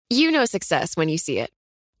You know success when you see it.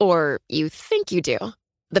 Or you think you do.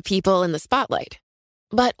 The people in the spotlight.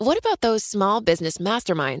 But what about those small business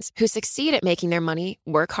masterminds who succeed at making their money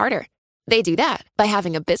work harder? They do that by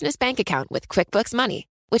having a business bank account with QuickBooks Money,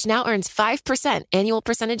 which now earns 5% annual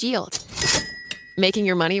percentage yield. Making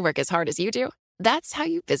your money work as hard as you do? That's how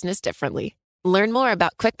you business differently. Learn more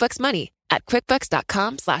about QuickBooks Money at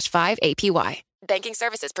quickbooks.com/5APY. Banking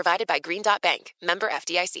services provided by Green Dot Bank. Member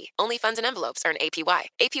FDIC. Only funds and envelopes earn APY.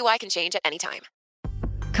 APY can change at any time.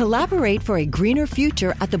 Collaborate for a greener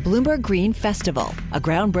future at the Bloomberg Green Festival, a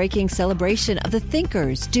groundbreaking celebration of the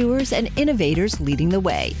thinkers, doers, and innovators leading the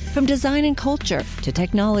way. From design and culture to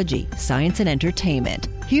technology, science, and entertainment.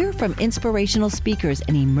 Hear from inspirational speakers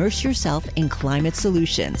and immerse yourself in climate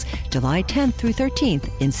solutions. July 10th through 13th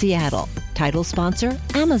in Seattle. Title sponsor,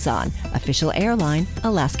 Amazon. Official airline,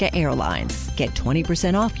 Alaska Airlines. Get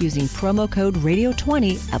 20% off using promo code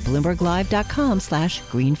Radio20 at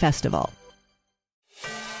BloombergLive.com/Green Festival.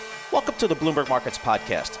 Welcome to the Bloomberg Markets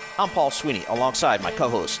Podcast. I'm Paul Sweeney, alongside my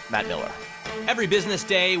co-host, Matt Miller. Every business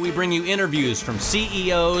day, we bring you interviews from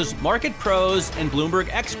CEOs, market pros, and Bloomberg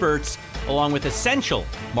experts, along with essential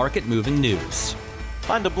market-moving news.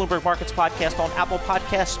 Find the Bloomberg Markets Podcast on Apple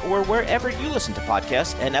Podcasts or wherever you listen to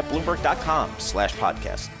podcasts and at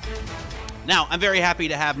Bloomberg.com/podcast. Now, I'm very happy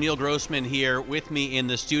to have Neil Grossman here with me in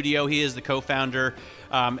the studio. He is the co-founder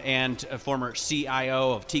and a former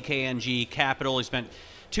CIO of TKNG Capital. He spent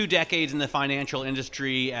 2 decades in the financial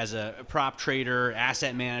industry as a prop trader,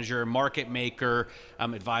 asset manager, market maker,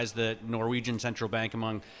 advised the Norwegian Central Bank,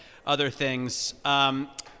 among other things. I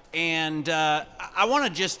want to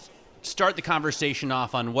just start the conversation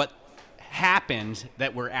off on what happened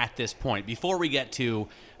that we're at this point before we get to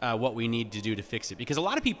what we need to do to fix it. Because a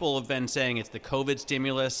lot of people have been saying it's the COVID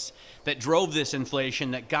stimulus that drove this inflation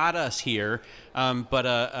that got us here. But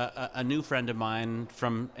a new friend of mine,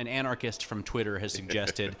 from an anarchist from Twitter, has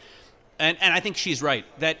suggested, and I think she's right,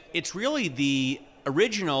 that it's really the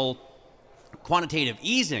original quantitative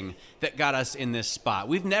easing that got us in this spot.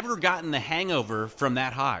 We've never gotten the hangover from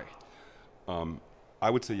that high. I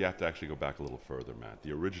would say you have to actually go back a little further, Matt.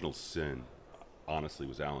 The original sin, honestly,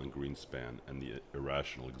 was Alan Greenspan and the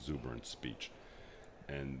irrational, exuberant speech,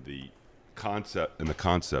 and the concept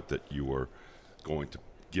that you were going to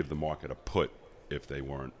give the market a put if the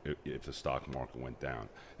stock market went down.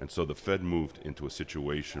 And so the Fed moved into a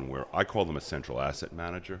situation where I call them a central asset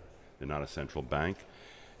manager. They're not a central bank,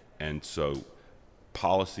 and so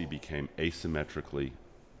policy became asymmetrically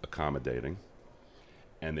accommodating,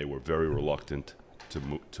 and they were very reluctant to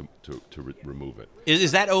remove it.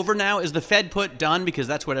 Is that over now? Is the Fed put done? Because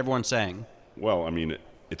that's what everyone's saying. Well, I mean,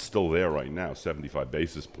 it's still there right now. 75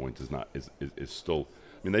 basis points is still.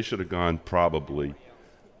 I mean, they should have gone probably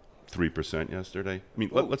 3% yesterday. I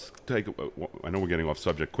mean, let's take. I know we're getting off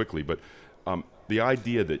subject quickly, but the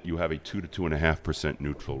idea that you have a 2 to 2.5%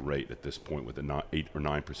 neutral rate at this point with a 8 or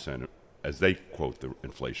 9%, as they quote the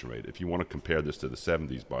inflation rate. If you want to compare this to the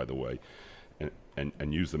 70s, by the way,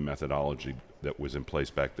 and use the methodology that was in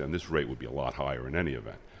place back then, this rate would be a lot higher in any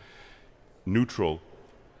event. Neutral,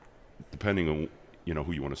 depending on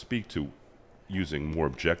who you want to speak to, using more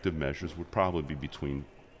objective measures would probably be between,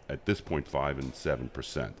 at this point, 5 and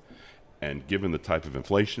 7%. And given the type of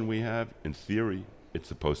inflation we have, in theory, it's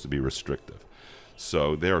supposed to be restrictive.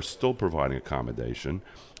 So they are still providing accommodation.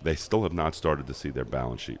 They still have not started to see their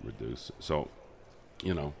balance sheet reduce. So,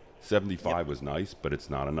 75 was nice, but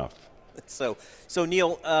it's not enough. So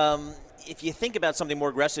Neil, if you think about something more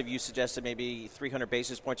aggressive, you suggested maybe 300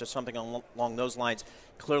 basis points or something along those lines.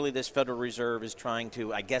 Clearly, this Federal Reserve is trying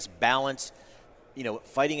to, I guess, balance,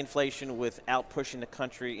 fighting inflation without pushing the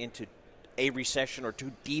country into a recession or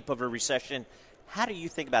too deep of a recession. How do you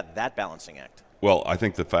think about that balancing act? Well, I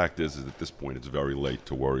think the fact is at this point it's very late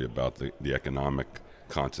to worry about the economic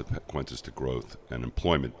consequences to growth and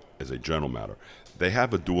employment as a general matter. They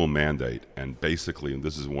have a dual mandate, and basically, and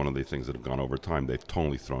this is one of the things that have gone over time, they've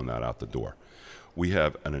totally thrown that out the door. We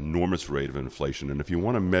have an enormous rate of inflation, and if you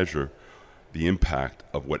want to measure the impact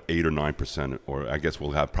of what 8 or 9%, or I guess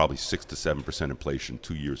we'll have probably 6 to 7% inflation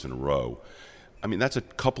 2 years in a row, I mean, that's a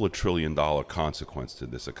couple of $1 trillion consequence to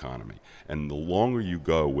this economy. And the longer you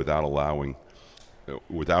go without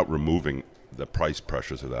removing the price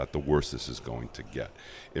pressures of that, the worse this is going to get.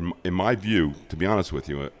 In my view, to be honest with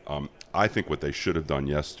you, I think what they should have done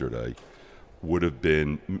yesterday would have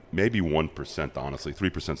been maybe 1%, honestly,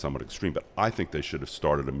 3% somewhat extreme, but I think they should have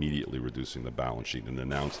started immediately reducing the balance sheet and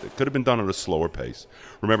announced it. Could have been done at a slower pace.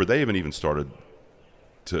 Remember, they haven't even started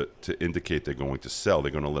to indicate they're going to sell.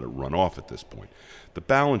 They're going to let it run off at this point. The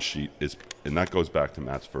balance sheet is, and that goes back to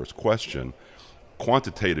Matt's first question,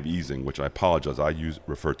 quantitative easing, which I apologize,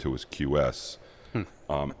 refer to as QS,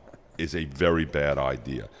 is a very bad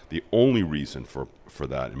idea. The only reason for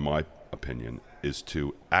that, in my opinion, is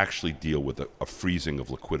to actually deal with a freezing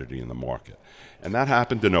of liquidity in the market. And that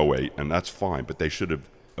happened in 2008, and that's fine, but they should have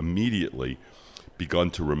immediately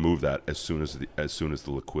begun to remove that as soon as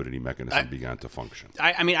the liquidity mechanism began to function.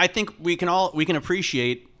 I mean, I think we can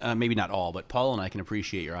appreciate, maybe not all, but Paul and I can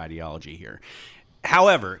appreciate your ideology here.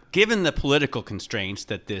 However, given the political constraints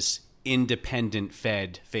that this independent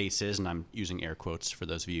Fed faces, and I'm using air quotes for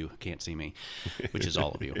those of you who can't see me, which is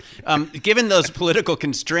all of you. Given those political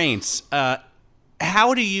constraints,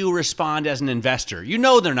 how do you respond as an investor? You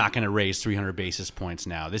know they're not going to raise 300 basis points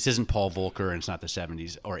now. This isn't Paul Volcker, and it's not the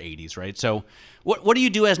 70s or 80s, right? So what do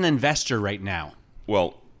you do as an investor right now?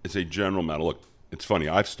 Well, it's a general matter. Look, it's funny.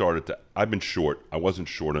 I've been short. I wasn't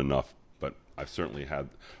short enough, but I've certainly had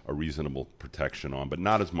a reasonable protection on, but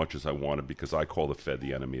not as much as I wanted, because I call the Fed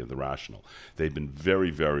the enemy of the rational. They've been very,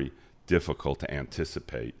 very difficult to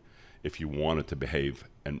anticipate if you wanted to behave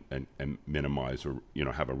and minimize or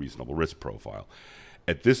have a reasonable risk profile.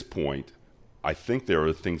 At this point, I think there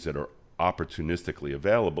are things that are opportunistically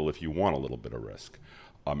available if you want a little bit of risk.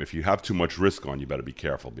 If you have too much risk on, you better be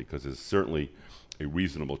careful, because there's certainly a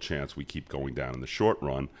reasonable chance we keep going down in the short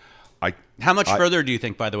run. How much further do you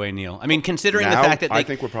think, by the way, Neil? I mean, considering now, the fact that I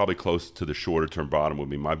think we're probably close to the shorter-term bottom would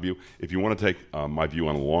be my view. If you want to take my view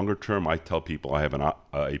on the longer term, I tell people I have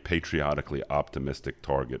a patriotically optimistic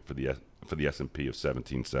target for the S&P of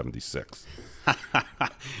 1776.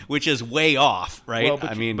 Which is way off, right? Well,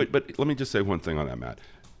 but let me just say one thing on that, Matt.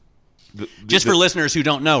 For listeners who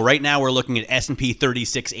don't know, right now we're looking at S&P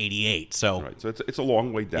 3688. So right, so it's a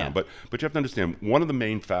long way down. Yeah. But you have to understand, one of the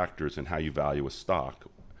main factors in how you value a stock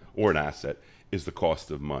or an asset is the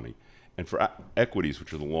cost of money. And for equities,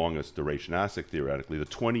 which are the longest duration asset theoretically, the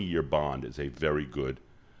 20-year bond is a very good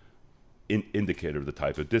indicator of the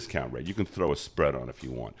type of discount rate. You can throw a spread on if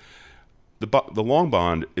you want. The long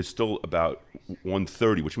bond is still about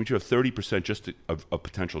 130, which means you have 30% of a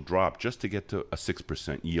potential drop just to get to a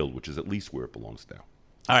 6% yield, which is at least where it belongs now.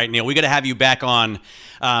 All right, Neil, we got to have you back on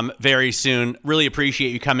very soon. Really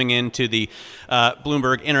appreciate you coming into the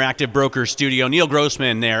Bloomberg Interactive Brokers studio. Neil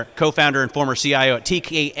Grossman there, co-founder and former CIO at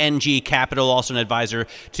TKNG Capital, also an advisor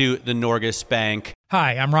to the Norges Bank.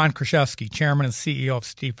 Hi, I'm Ron Kraszewski, Chairman and CEO of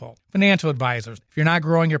Stifel. Financial advisors, if you're not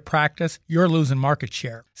growing your practice, you're losing market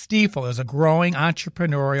share. Stifel is a growing,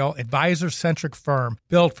 entrepreneurial, advisor-centric firm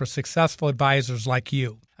built for successful advisors like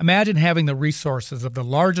you. Imagine having the resources of the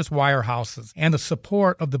largest wirehouses and the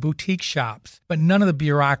support of the boutique shops, but none of the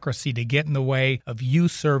bureaucracy to get in the way of you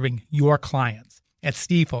serving your clients. At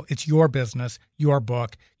Stifel, it's your business, your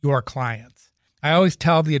book, your clients. I always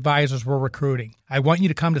tell the advisors we're recruiting, I want you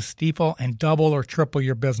to come to Stifel and double or triple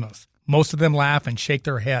your business. Most of them laugh and shake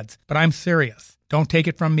their heads, but I'm serious. Don't take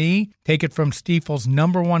it from me. Take it from Stifel's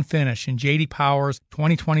 #1 finish in J.D. Power's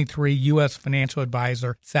 2023 U.S. Financial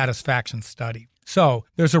Advisor Satisfaction Study. So,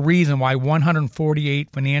 there's a reason why 148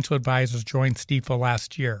 financial advisors joined Stifel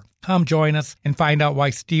last year. Come join us and find out why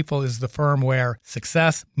Stifel is the firm where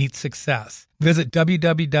success meets success. Visit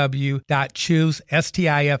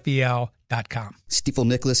www.choosestifel.com. Stifel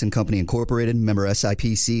Nicholas and Company Incorporated, member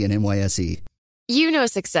SIPC and NYSE. You know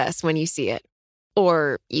success when you see it.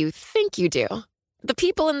 Or you think you do. The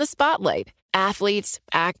people in the spotlight. Athletes,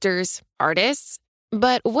 actors, artists.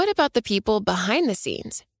 But what about the people behind the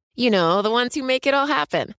scenes? You know, the ones who make it all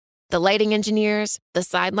happen. The lighting engineers, the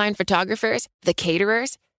sideline photographers, the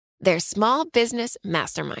caterers. They're small business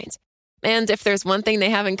masterminds. And if there's one thing they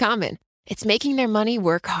have in common, it's making their money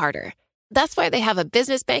work harder. That's why they have a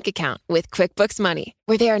business bank account with QuickBooks Money,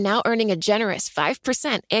 where they are now earning a generous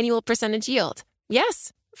 5% annual percentage yield.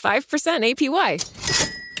 Yes, 5% APY.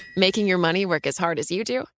 Making your money work as hard as you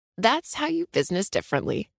do? That's how you business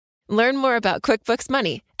differently. Learn more about QuickBooks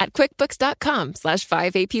Money at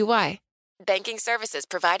quickbooks.com/5APY. Banking services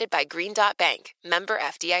provided by Green Dot Bank, member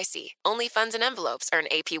FDIC. Only funds and envelopes earn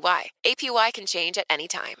APY. APY can change at any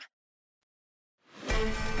time.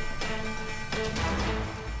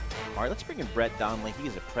 All right, let's bring in Brent Donnelly. He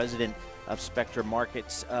is the president of Spectra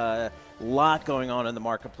Markets. A lot going on in the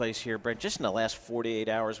marketplace here, Brent. Just in the last 48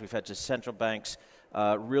 hours, we've had just central banks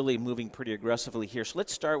really moving pretty aggressively here. So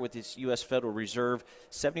let's start with this U.S. Federal Reserve.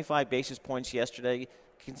 75 basis points yesterday.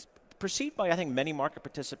 Perceived by, I think, many market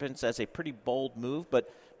participants as a pretty bold move,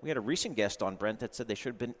 but we had a recent guest on, Brent, that said they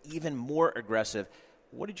should have been even more aggressive.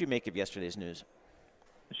 What did you make of yesterday's news?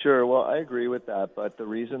 Sure. Well, I agree with that, but the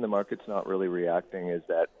reason the market's not really reacting is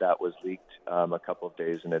that was leaked a couple of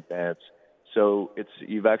days in advance. So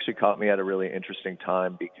you've actually caught me at a really interesting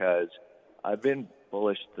time, because I've been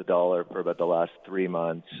bullish the dollar for about the last 3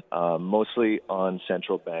 months, mostly on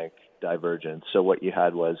central bank divergence. So what you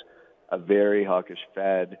had was a very hawkish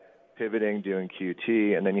Fed pivoting, doing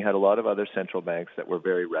QT, and then you had a lot of other central banks that were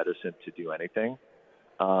very reticent to do anything.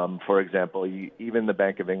 For example, even the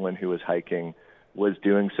Bank of England, who was hiking, was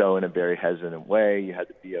doing so in a very hesitant way. You had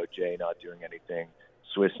the BOJ not doing anything,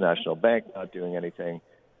 Swiss National Bank not doing anything.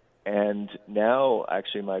 And now,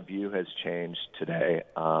 actually, my view has changed today.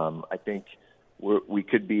 I think we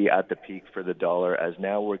could be at the peak for the dollar, as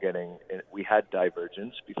now we had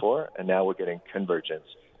divergence before, and now we're getting convergence.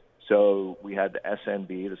 So we had the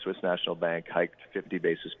SNB, the Swiss National Bank, hiked 50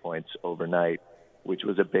 basis points overnight, which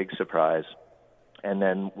was a big surprise. And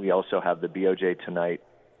then we also have the BOJ tonight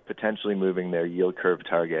potentially moving their yield curve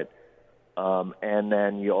target. And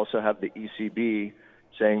then you also have the ECB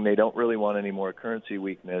saying they don't really want any more currency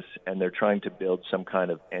weakness, and they're trying to build some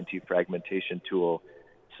kind of anti-fragmentation tool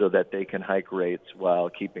so that they can hike rates while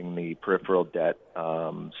keeping the peripheral debt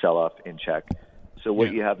sell-off in check. So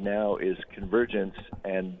what you have now is convergence,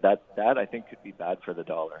 and that I think could be bad for the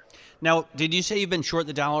dollar. Now, did you say you've been short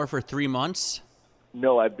the dollar for 3 months?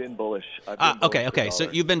 No, I've been bullish. Okay. So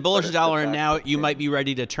you've been bullish the dollar, and now you might be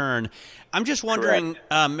ready to turn. I'm just wondering,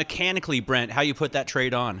 mechanically, Brent, how you put that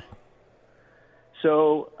trade on.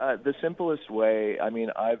 So the simplest way,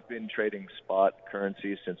 I've been trading spot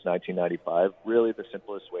currency since 1995. Really, the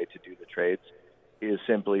simplest way to do the trades is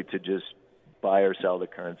simply to just buy or sell the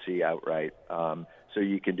currency outright. So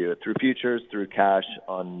you can do it through futures, through cash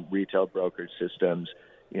on retail brokerage systems.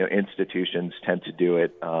 Institutions tend to do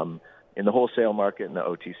it in the wholesale market and the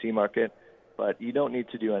OTC market, but you don't need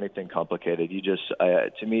to do anything complicated. You just,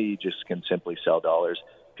 to me, you just can simply sell dollars.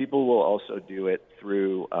 People will also do it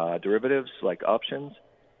through derivatives like options,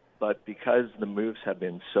 but because the moves have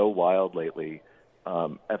been so wild lately,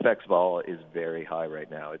 FX vol is very high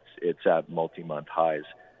right now. It's at multi-month highs,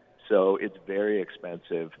 so it's very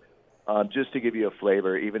expensive. Just to give you a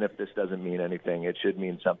flavor, even if this doesn't mean anything, it should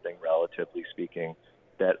mean something relatively speaking.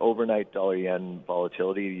 That overnight dollar-yen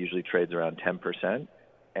volatility usually trades around 10%,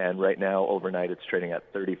 and right now overnight it's trading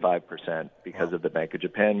at 35% because of the Bank of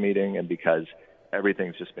Japan meeting and because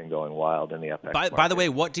everything's just been going wild in the FX market. By the way,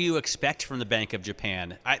 what do you expect from the Bank of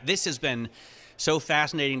Japan? This has been so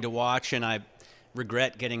fascinating to watch, and I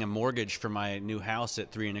regret getting a mortgage for my new house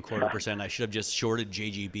at 3.25%. I should have just shorted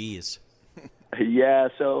JGBs. Yeah,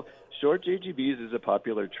 so short JGBs is a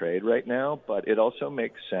popular trade right now, but it also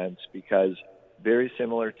makes sense because very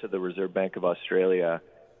similar to the Reserve Bank of Australia,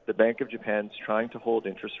 the Bank of Japan's trying to hold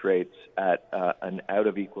interest rates at an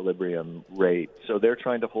out-of-equilibrium rate. So they're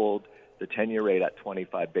trying to hold the 10-year rate at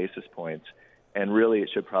 25 basis points, and really it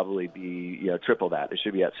should probably be triple that. It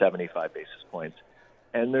should be at 75 basis points.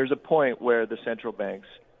 And there's a point where the central banks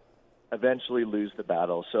eventually lose the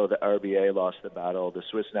battle. So the RBA lost the battle. The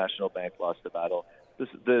Swiss National Bank lost the battle.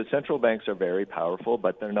 The central banks are very powerful,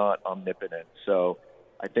 but they're not omnipotent. So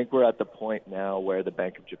I think we're at the point now where the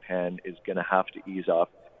Bank of Japan is going to have to ease off.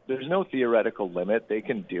 There's no theoretical limit. They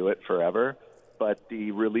can do it forever, but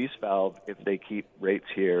the release valve, if they keep rates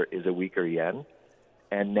here, is a weaker yen.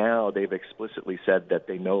 And now they've explicitly said that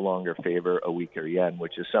they no longer favor a weaker yen,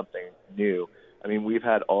 which is something new. We've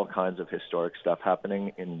had all kinds of historic stuff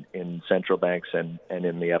happening in central banks and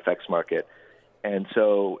in the FX market. And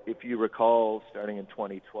so if you recall, starting in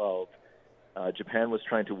 2012, Japan was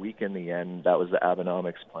trying to weaken the yen. That was the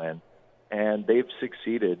Abenomics plan. And they've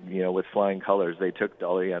succeeded, with flying colors. They took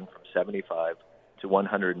dollar yen from 75 to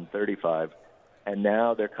 135. And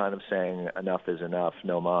now they're kind of saying enough is enough,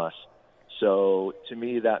 no mas. So to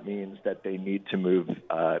me, that means that they need to move,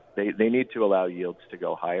 they need to allow yields to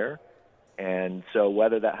go higher. And so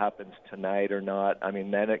whether that happens tonight or not,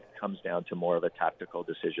 then it comes down to more of a tactical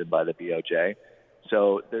decision by the BOJ.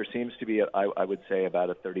 So there seems to be, I would say, about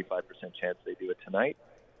a 35% chance they do it tonight.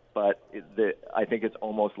 But I think it's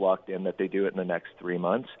almost locked in that they do it in the next 3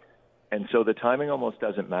 months. And so the timing almost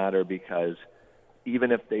doesn't matter because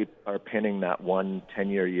even if they are pinning that 1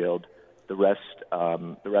 10-year yield, the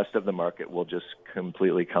rest of the market will just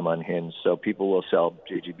completely come unhinged. So people will sell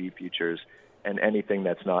JGB futures and anything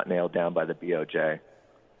that's not nailed down by the BOJ.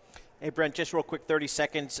 Hey, Brent, just real quick, 30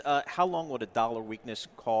 seconds. How long would a dollar weakness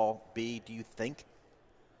call be, do you think?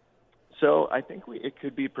 So I think it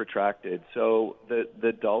could be protracted. So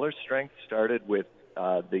the dollar strength started with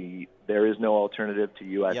there is no alternative to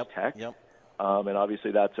U.S. tech. Yep. And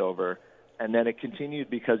obviously that's over. And then it continued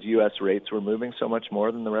because U.S. rates were moving so much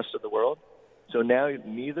more than the rest of the world. So now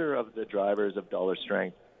neither of the drivers of dollar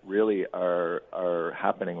strength really are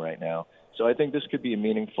happening right now. So I think this could be a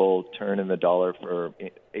meaningful turn in the dollar for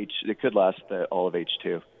it could last all of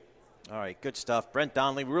H2. All right, good stuff. Brent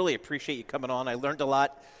Donnelly, really appreciate you coming on. I learned a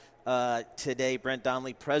lot today. Brent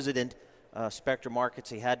Donnelly, president, Spectra Markets.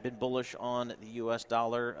 He had been bullish on the U.S.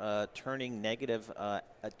 dollar, turning negative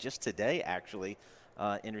just today, actually,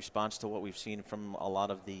 in response to what we've seen from a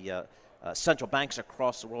lot of the central banks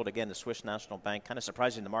across the world. Again, the Swiss National Bank, kind of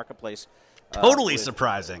surprising the marketplace. Totally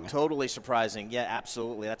surprising. Totally surprising. Yeah,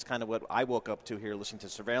 absolutely. That's kind of what I woke up to here listening to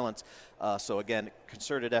surveillance. So, again,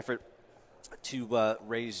 concerted effort to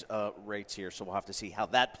raise rates here. So we'll have to see how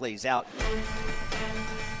that plays out.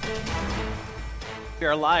 We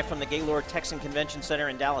are live from the Gaylord Texan Convention Center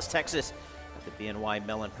in Dallas, Texas, at the BNY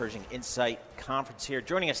Mellon Pershing Insight Conference here.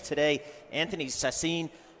 Joining us today, Anthony Sassine,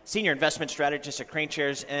 Senior Investment Strategist at Krane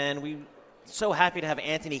Shares, and we're so happy to have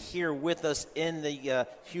Anthony here with us in the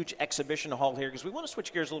huge exhibition hall here, because we want to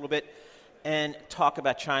switch gears a little bit and talk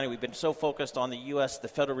about China. We've been so focused on the U.S., the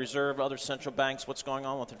Federal Reserve, other central banks, what's going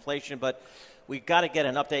on with inflation, but we've got to get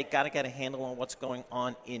an update, got to get a handle on what's going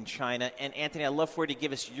on in China. And Anthony, I'd love for you to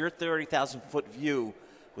give us your 30,000-foot view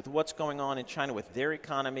with what's going on in China with their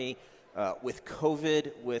economy, with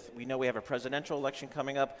COVID, we know we have a presidential election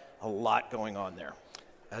coming up, a lot going on there.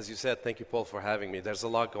 As you said, thank you, Paul, for having me. There's a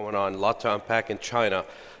lot going on, a lot to unpack in China.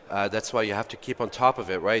 That's why you have to keep on top of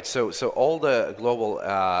it, right? So all the global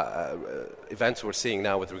events we're seeing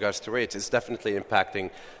now with regards to rates is definitely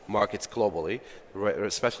impacting markets globally, right,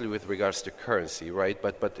 especially with regards to currency, right?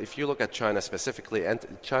 But if you look at China specifically, and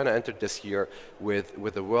China entered this year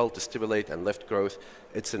with the world to stimulate and lift growth.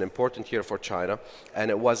 It's an important year for China,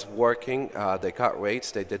 and it was working. They cut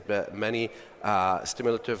rates. They did many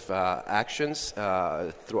stimulative actions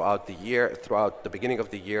throughout the year, throughout the beginning of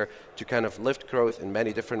the year, to kind of lift growth in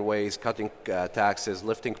many different ways, cutting taxes,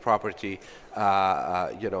 lifting property,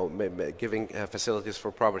 giving facilities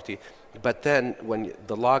for property. But then when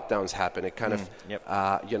the lockdowns happen, it kind of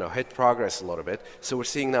hit progress a little bit. So we're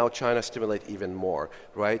seeing now China stimulate even more,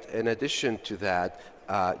 right? In addition to that,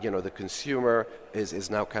 the consumer is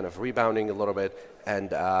now kind of rebounding a little bit, and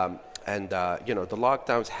the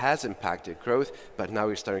lockdowns has impacted growth, but now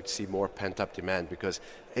we're starting to see more pent-up demand because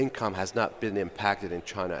income has not been impacted in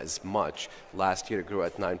China as much. Last year it grew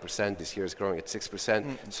at 9%. This year is growing at 6%.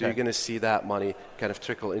 Okay. So you're going to see that money kind of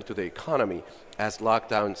trickle into the economy as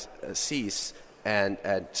lockdowns cease and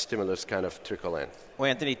stimulus kind of trickle in. Well,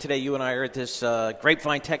 Anthony, today you and I are at this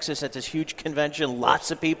Grapevine, Texas, at this huge convention. Lots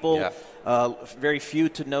of people, very few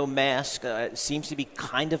to no mask. It seems to be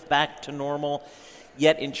kind of back to normal.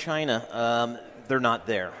 Yet in China, they're not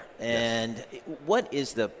there. And what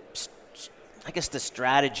is the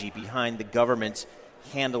strategy behind the government's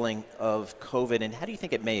handling of COVID, and how do you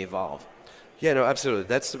think it may evolve? Yeah, no, absolutely.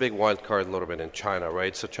 That's the big wild card a little bit in China,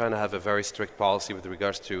 right? So China have a very strict policy with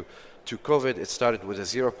regards to COVID. It started with a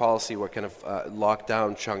zero policy where kind of locked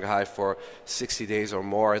down Shanghai for 60 days or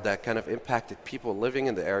more. That kind of impacted people living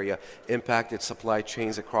in the area, impacted supply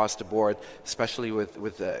chains across the board, especially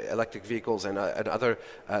with electric vehicles and other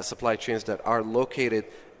supply chains that are located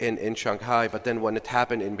in Shanghai. But then when it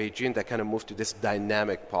happened in Beijing, that kind of moved to this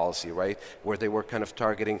dynamic policy, right, where they were kind of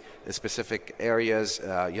targeting specific areas,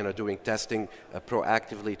 doing testing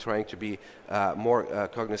proactively, trying to be more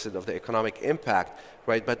cognizant of the economic impact,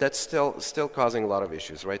 right? But that's still causing a lot of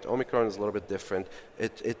issues, right? Omicron is a little bit different.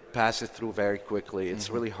 It passes through very quickly. It's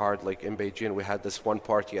really hard. Like in Beijing, we had this one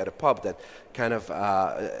party at a pub that kind of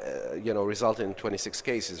resulted in 26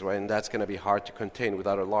 cases, right? And that's going to be hard to contain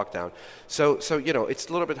without a lockdown. So it's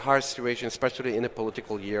a little bit hard situation, especially in a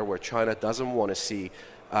political year where China doesn't want to see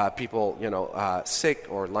people, sick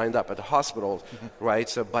or lined up at the hospitals, right?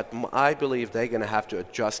 So, but I believe they're going to have to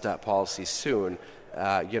adjust that policy soon,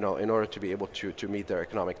 in order to be able to meet their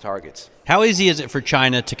economic targets. How easy is it for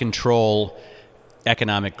China to control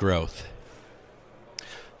economic growth?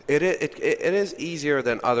 It is easier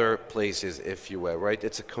than other places, if you will, right?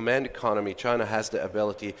 It's a command economy. China has the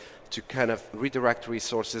ability to kind of redirect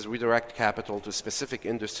resources, redirect capital to specific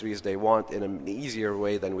industries they want in an easier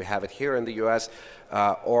way than we have it here in the U.S.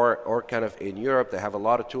 Or kind of in Europe. They have a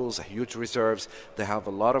lot of tools, huge reserves. They have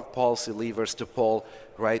a lot of policy levers to pull,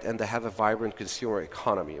 right? And they have a vibrant consumer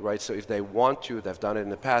economy, right? So if they want to, they've done it in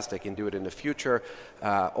the past, they can do it in the future.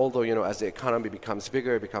 Although, as the economy becomes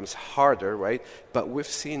bigger, it becomes harder, right? But we've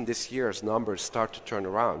seen this year's numbers start to turn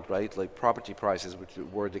around, right? Like property prices, which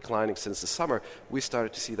were declining since the summer, we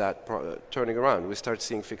started to see that turning around. We started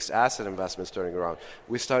seeing fixed asset investments turning around.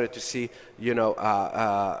 We started to see,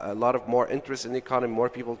 a lot of more interest in the economy, more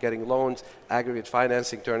people getting loans, aggregate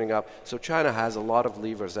financing turning up. So China has a lot of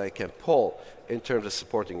levers that it can pull in terms of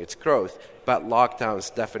supporting its growth. but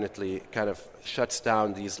lockdowns definitely kind of shuts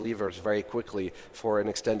down these levers very quickly for an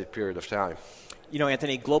extended period of time. You know,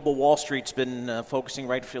 Anthony, global Wall Street's been focusing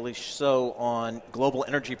rightfully so on global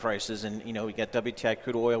energy prices. And, you know, we got WTI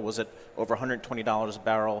crude oil was at over $120 a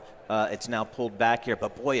barrel. It's now pulled back here.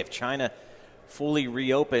 But, boy, if China fully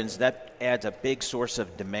reopens, that adds a big source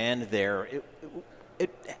of demand there.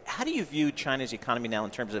 How do you view China's economy now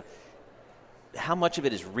in terms of how much of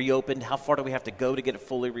it is reopened? How far do we have to go to get it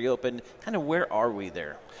fully reopened? Kind of where are we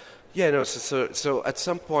there? Yeah, no. So at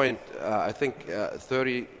some point, I think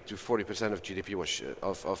 30 to 40% of GDP was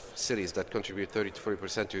of cities that contribute 30 to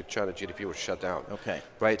 40% to China GDP was shut down. Okay.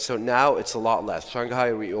 Right. So now it's a lot less. Shanghai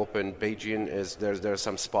reopened. Beijing is there are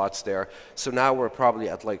some spots there. So now we're probably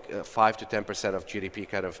at like 5 to 10% of GDP,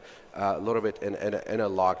 kind of a little bit in a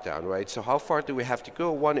lockdown. Right. So how far do we have to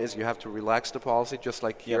go? One is you have to relax the policy, just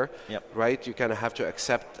like here. Yep. Right. You kind of have to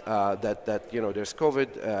accept that there's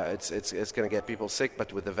COVID. It's going to get people sick,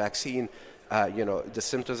 but with the vaccine, the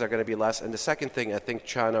symptoms are going to be less. And the second thing, I think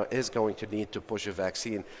China is going to need to push a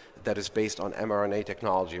vaccine that is based on mRNA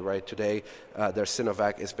technology. Right today, their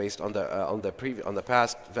Sinovac is based on the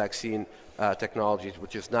past vaccine technology,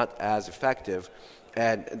 which is not as effective.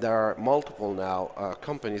 And there are multiple now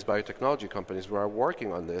biotechnology companies, who are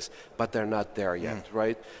working on this, but they're not there yet,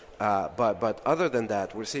 right? But other than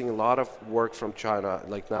that, we're seeing a lot of work from China.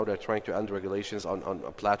 Like now they're trying to end regulations on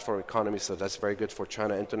a platform economy, so that's very good for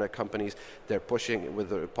China internet companies. They're pushing with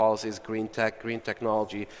the policies, green tech, green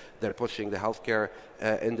technology. They're pushing the healthcare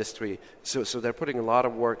industry. So they're putting a lot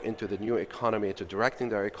of work into the new economy, into directing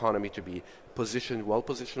their economy to be well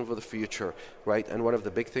positioned for the future, right? And one of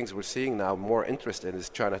the big things we're seeing now more interest in is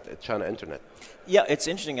China internet. Yeah, it's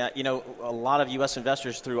interesting. A lot of U.S.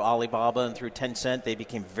 investors through Alibaba and through Tencent, they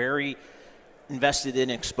became very invested in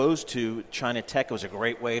and exposed to China tech. It was a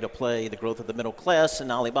great way to play the growth of the middle class.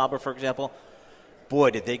 And Alibaba, for example,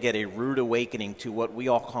 boy, did they get a rude awakening to what we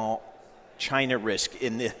all call China risk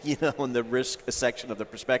in the risk section of the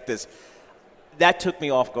prospectus. That took me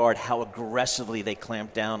off guard, how aggressively they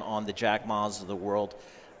clamped down on the Jack Ma's of the world.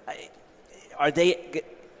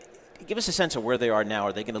 Give us a sense of where they are now.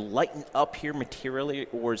 Are they going to lighten up here materially,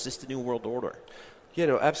 or is this the new world order?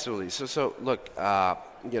 Absolutely. So look,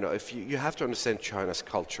 if you have to understand China's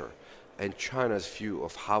culture and China's view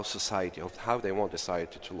of how they want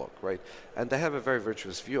society to look, right? And they have a very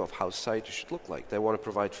virtuous view of how society should look like. They want to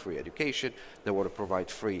provide free education. They want to provide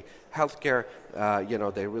free healthcare.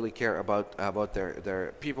 They really care about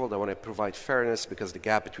their people. They want to provide fairness, because the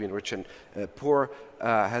gap between rich and poor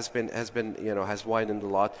has widened a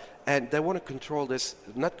lot. And they want to control this,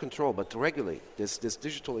 not control, but to regulate this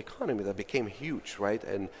digital economy that became huge, right?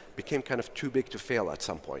 And became kind of too big to fail at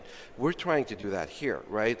some point. We're trying to do that here,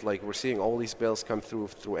 right? Like we're seeing all these bills come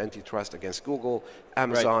through antitrust against Google,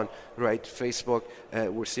 Amazon, right? Facebook.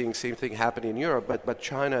 We're seeing same thing happen in Europe, but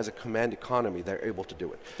China as a command economy, they're able to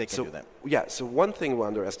do it. They can do that. Yeah, so one thing we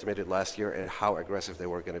underestimated last year and how aggressive they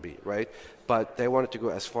were going to be, right? But they wanted to go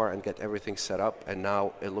as far and get everything set up, and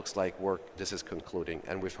now it looks like this is concluding,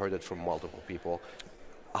 and we've heard it from multiple people,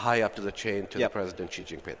 high up to the chain to the President Xi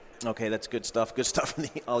Jinping. Okay, that's good stuff. Good stuff from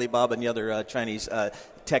the Alibaba and the other Chinese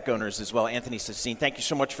tech owners as well. Anthony Sassine, thank you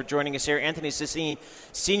so much for joining us here. Anthony Sassine,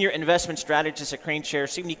 Senior Investment Strategist at Krane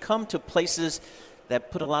Shares. See, when you come to places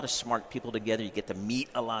that put a lot of smart people together, you get to meet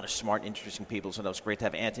a lot of smart, interesting people. So that was great to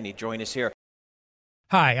have Anthony join us here.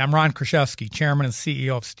 Hi, I'm Ron Kraszewski, Chairman and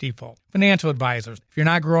CEO of Stifel Financial Advisors. If you're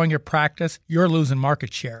not growing your practice, you're losing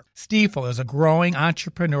market share. Stifel is a growing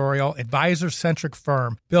entrepreneurial, advisor-centric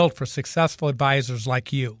firm built for successful advisors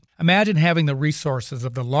like you. Imagine having the resources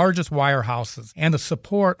of the largest wirehouses and the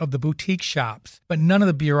support of the boutique shops, but none of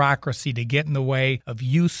the bureaucracy to get in the way of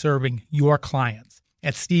you serving your clients.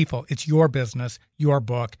 At Stifel, it's your business, your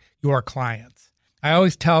book, your clients. I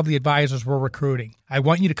always tell the advisors we're recruiting, I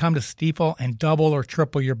want you to come to Stifel and double or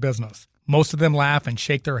triple your business. Most of them laugh and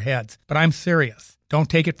shake their heads, but I'm serious. Don't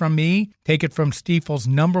take it from me. Take it from Stifel's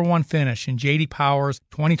 #1 finish in J.D. Power's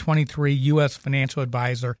 2023 U.S. Financial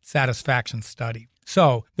Advisor Satisfaction Study.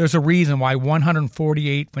 So, there's a reason why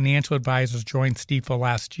 148 financial advisors joined Stifel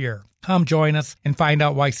last year. Come join us and find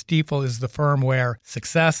out why Stifel is the firm where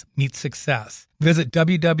success meets success. Visit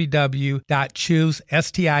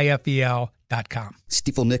www.choosestifel.com.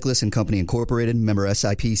 Stifel Nicholas and Company Incorporated, member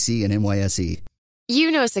SIPC and NYSE.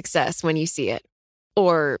 You know success when you see it.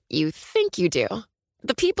 Or you think you do.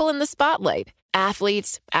 The people in the spotlight.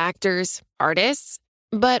 Athletes, actors, artists.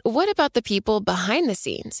 But what about the people behind the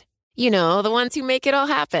scenes? You know, the ones who make it all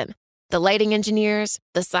happen. The lighting engineers,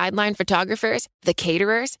 the sideline photographers, the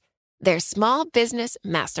caterers. They're small business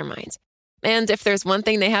masterminds. And if there's one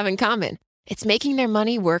thing they have in common, it's making their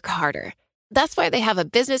money work harder. That's why they have a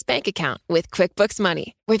business bank account with QuickBooks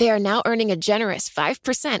Money, where they are now earning a generous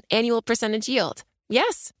 5% annual percentage yield.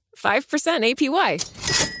 Yes, 5%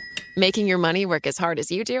 APY. Making your money work as hard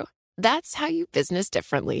as you do? That's how you business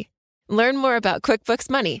differently. Learn more about QuickBooks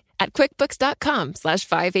Money at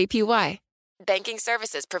quickbooks.com/5APY. Banking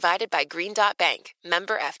services provided by Green Dot Bank,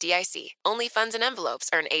 member FDIC. Only funds and envelopes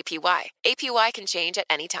earn APY. APY can change at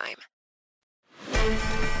any time.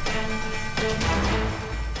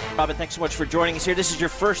 Robin, thanks so much for joining us here. This is your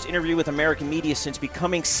first interview with American media since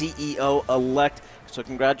becoming CEO-elect. So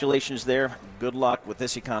congratulations there. Good luck with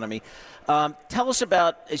this economy. Tell us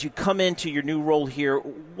about, as you come into your new role here,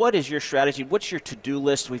 what is your strategy? What's your to-do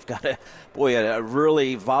list? We've got a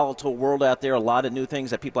really volatile world out there, a lot of new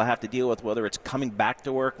things that people have to deal with, whether it's coming back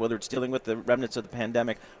to work, whether it's dealing with the remnants of the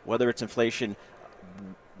pandemic, whether it's inflation.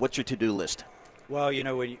 What's your to-do list? Well,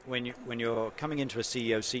 when you're coming into a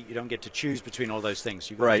CEO seat, you don't get to choose between all those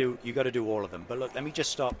things. You've got to do all of them. But look, let me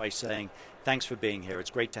just start by saying thanks for being here. It's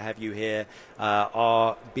great to have you here.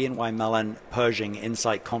 Our BNY Mellon Pershing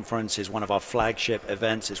Insight Conference is one of our flagship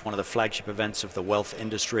events. It's one of the flagship events of the wealth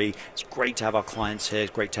industry. It's great to have our clients here.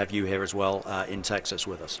 It's great to have you here as well in Texas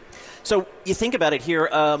with us. So you think about it here.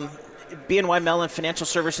 BNY Mellon financial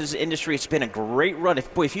services industry, it's been a great run.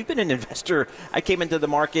 If you've been an investor, I came into the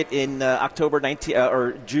market in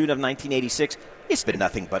June of 1986. It's been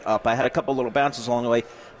nothing but up. I had a couple little bounces along the way.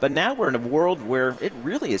 But now we're in a world where it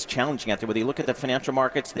really is challenging out there. Whether you look at the financial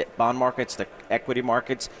markets, the bond markets, the equity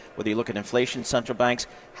markets, whether you look at inflation, central banks,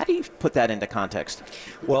 how do you put that into context?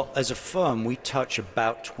 Well, as a firm, we touch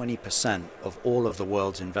about 20% of all of the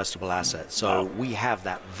world's investable assets. So we have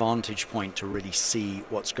that vantage point to really see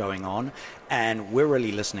what's going on. And we're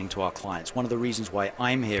really listening to our clients. One of the reasons why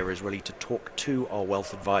I'm here is really to talk to our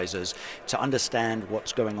wealth advisors, to understand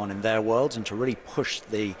what's going on in their worlds and to really push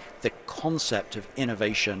the concept of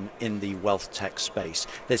innovation in the wealth tech space.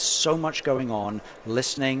 There's so much going on,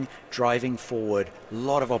 listening, driving forward, a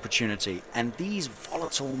lot of opportunity. And these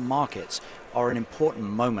volatile markets are an important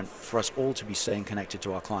moment for us all to be staying connected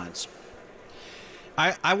to our clients.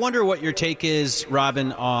 I wonder what your take is,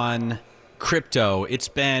 Robin, on crypto. It's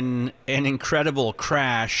been an incredible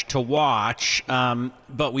crash to watch,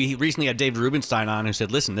 but we recently had David Rubenstein on who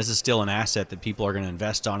said, listen, this is still an asset that people are going to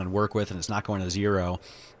invest on and work with, and it's not going to zero.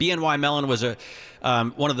 BNY Mellon was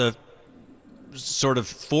one of the sort of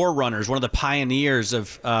forerunners, one of the pioneers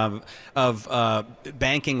of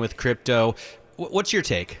banking with crypto. What's your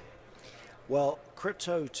take? Well,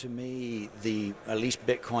 crypto, to me, at least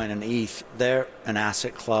Bitcoin and ETH, they're an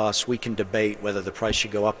asset class. We can debate whether the price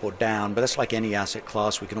should go up or down, but that's like any asset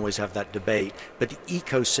class. We can always have that debate. But the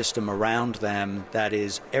ecosystem around them, that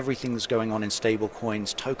is everything that's going on in stable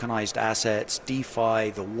coins, tokenized assets,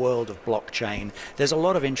 DeFi, the world of blockchain, there's a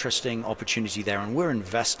lot of interesting opportunity there, and we're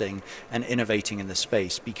investing and innovating in the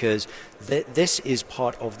space because this is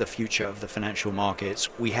part of the future of the financial markets.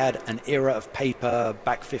 We had an era of paper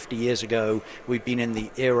back 50 years ago. We've been in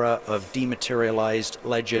the era of dematerialized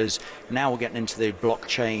ledgers. Now we're getting into the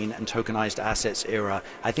blockchain and tokenized assets era.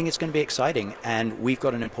 I think it's going to be exciting, and we've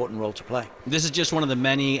got an important role to play. This is just one of the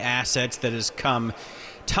many assets that has come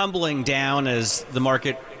tumbling down as the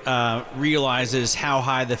market realizes how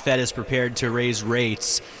high the Fed is prepared to raise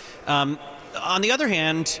rates. On the other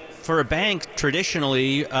hand, for a bank,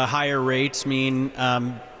 traditionally, higher rates mean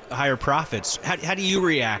higher profits. How do you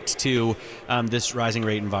react to this rising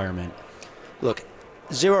rate environment? Look,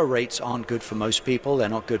 zero rates aren't good for most people. They're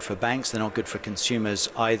not good for banks. They're not good for consumers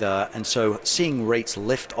either. And so seeing rates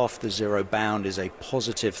lift off the zero bound is a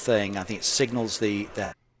positive thing. I think it signals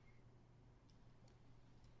that.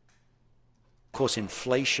 Of course,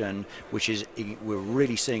 inflation, which is, we're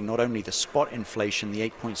really seeing not only the spot inflation, the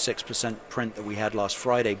 8.6% print that we had last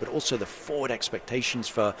Friday, but also the forward expectations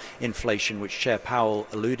for inflation, which Chair Powell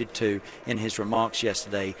alluded to in his remarks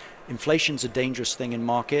yesterday. Inflation's a dangerous thing in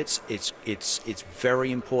markets. It's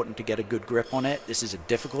very important to get a good grip on it. This is a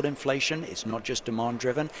difficult inflation. It's not just demand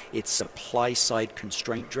driven. It's supply side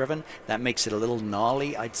constraint driven. That makes it a little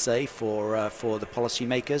gnarly, I'd say, for the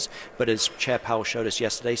policymakers. But as Chair Powell showed us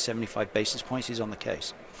yesterday, 75 basis points, he's on the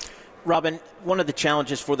case. Robin, one of the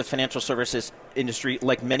challenges for the financial services industry,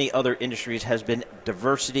 like many other industries, has been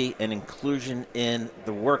diversity and inclusion in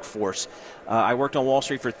the workforce. I worked on Wall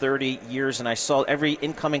Street for 30 years, and I saw every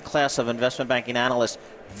incoming class of investment banking analysts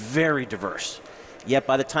very diverse. Yet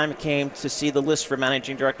by the time it came to see the list for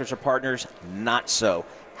managing directors or partners, not so.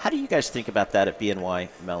 How do you guys think about that at BNY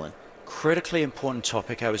Mellon? Critically important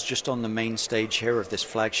topic. I was just on the main stage here of this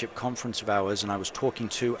flagship conference of ours, and I was talking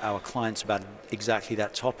to our clients about exactly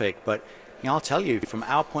that topic. But I'll tell you, from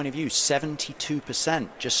our point of view, 72%,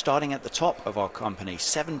 just starting at the top of our company,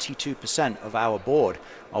 72% of our board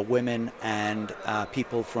are women and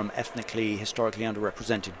people from ethnically, historically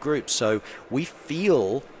underrepresented groups. So we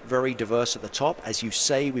feel very diverse at the top. As you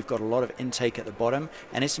say, we've got a lot of intake at the bottom,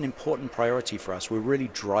 and it's an important priority for us. We're really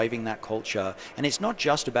driving that culture. And it's not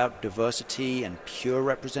just about diversity and pure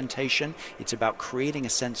representation. It's about creating a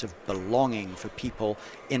sense of belonging for people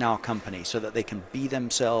in our company so that they can be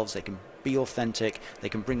themselves, they can be authentic, they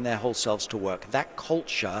can bring their whole selves to work. That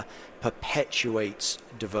culture perpetuates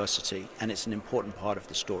diversity, and it's an important part of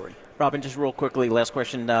the story. Robin, just real quickly, last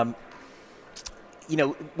question. What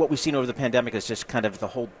we've seen over the pandemic is just kind of the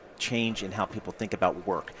whole change in how people think about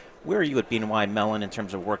work. Where are you at BNY Mellon in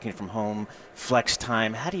terms of working from home, flex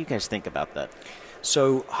time? How do you guys think about that?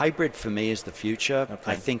 So hybrid for me is the future.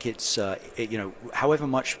 Okay. I think it's, however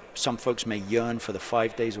much some folks may yearn for the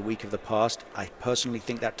 5 days a week of the past, I personally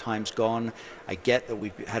think that time's gone. I get that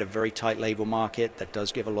we've had a very tight labor market that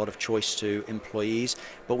does give a lot of choice to employees,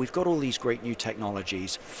 but we've got all these great new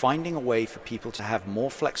technologies. Finding a way for people to have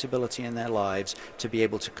more flexibility in their lives, to be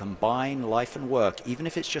able to combine life and work, even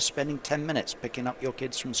if it's just spending 10 minutes picking up your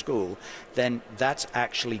kids from school, then that's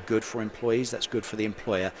actually good for employees, that's good for the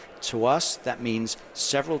employer. To us, that means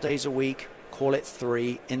several days a week, call it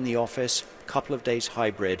 3 in the office, couple of days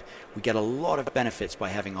hybrid. We get a lot of benefits by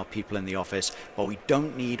having our people in the office, but we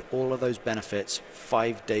don't need all of those benefits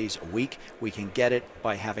 5 days a week. We can get it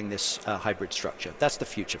by having this hybrid structure. That's the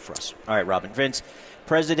future for us. All right, Robin. Vince,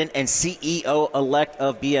 President and CEO-elect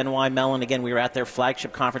of BNY Mellon. Again, we were at their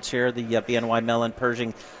flagship conference here, the BNY Mellon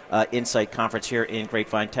Pershing Insight Conference here in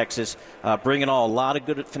Grapevine, Texas. Bringing a lot of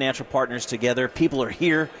good financial partners together. People are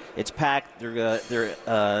here. It's packed. They're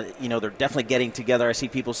definitely getting together. I see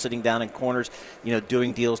people sitting down in corners,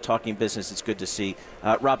 doing deals, talking business. It's good to see.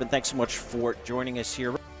 Robin, thanks so much for joining us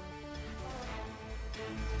here.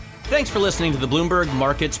 Thanks for listening to the Bloomberg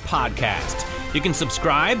Markets Podcast. You can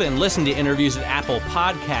subscribe and listen to interviews at Apple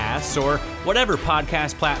Podcasts or whatever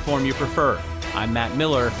podcast platform you prefer. I'm Matt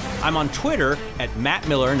Miller. I'm on Twitter at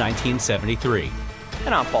MattMiller1973.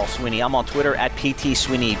 And I'm Paul Sweeney. I'm on Twitter at PT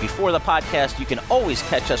Sweeney. Before the podcast, you can always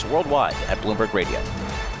catch us worldwide at Bloomberg Radio.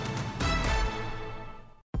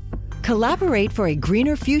 Collaborate for a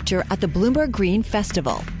greener future at the Bloomberg Green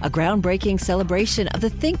Festival, a groundbreaking celebration of the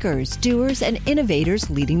thinkers, doers, and innovators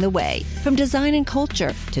leading the way. From design and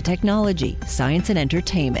culture to technology, science, and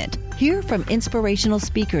entertainment. Hear from inspirational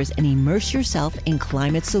speakers and immerse yourself in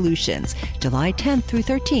climate solutions. July 10th through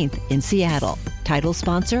 13th in Seattle. Title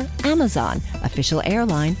sponsor, Amazon. Official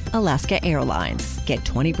airline, Alaska Airlines. Get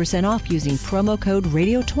 20% off using promo code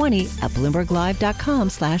radio20 at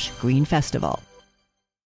BloombergLive.com/Green Festival.